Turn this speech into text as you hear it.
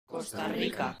Costa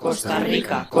Rica, Costa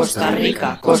Rica, Costa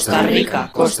Rica, Costa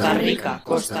Rica, Costa Rica,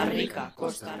 Costa Rica,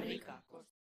 Costa Rica.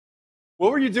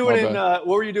 What were you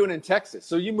doing in Texas?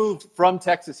 So you moved from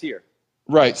Texas here.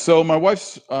 Right. So my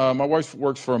wife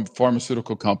works for a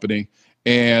pharmaceutical company,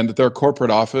 and their corporate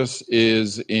office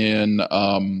is in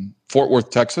Fort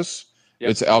Worth, Texas. Yep.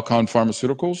 It's Alcon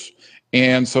Pharmaceuticals.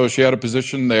 And so she had a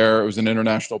position there. It was an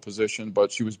international position,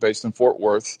 but she was based in Fort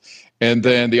Worth. And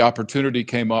then the opportunity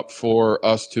came up for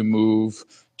us to move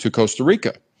to Costa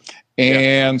Rica.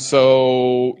 And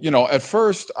so,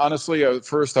 honestly, at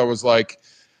first I was like,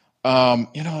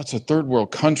 it's a third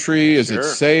world country. Is it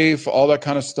safe? All that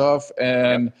kind of stuff.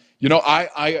 And,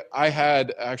 I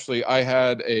had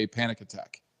a panic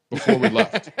attack before we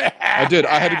left. I did.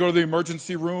 I had to go to the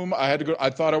emergency room. I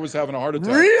thought I was having a heart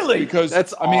attack. Really? Because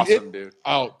that's awesome, dude.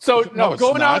 So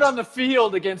going out on the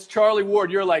field against Charlie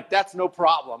Ward, you're like, that's no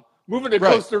problem. Moving to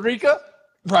Costa Rica?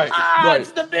 Right.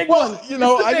 It's the big one.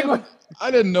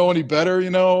 I didn't know any better,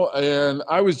 and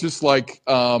I was just like,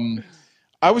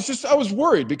 I was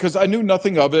worried because I knew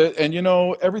nothing of it. And,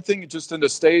 everything just in the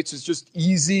States is just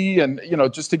easy and,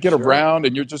 just to get around,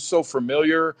 and you're just so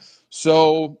familiar.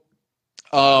 So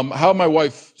how my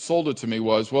wife sold it to me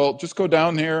was, well, just go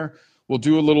down here. We'll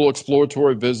do a little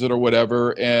exploratory visit or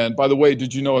whatever. And by the way,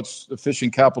 did you know it's the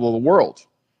fishing capital of the world?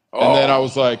 And then I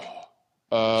was like,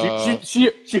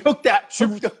 she hooked that.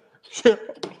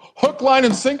 Hook, line,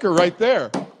 and sinker right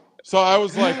there. So I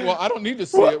was like, well, I don't need to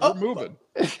see it. We're moving,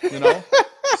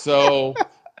 So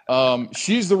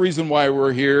she's the reason why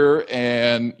we're here.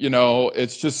 And,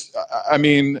 it's just,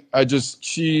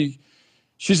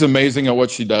 she's amazing at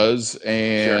what she does.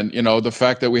 And, the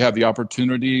fact that we have the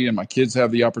opportunity and my kids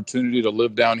have the opportunity to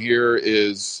live down here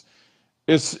it's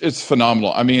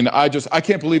phenomenal. I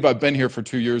can't believe I've been here for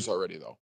 2 years already, though.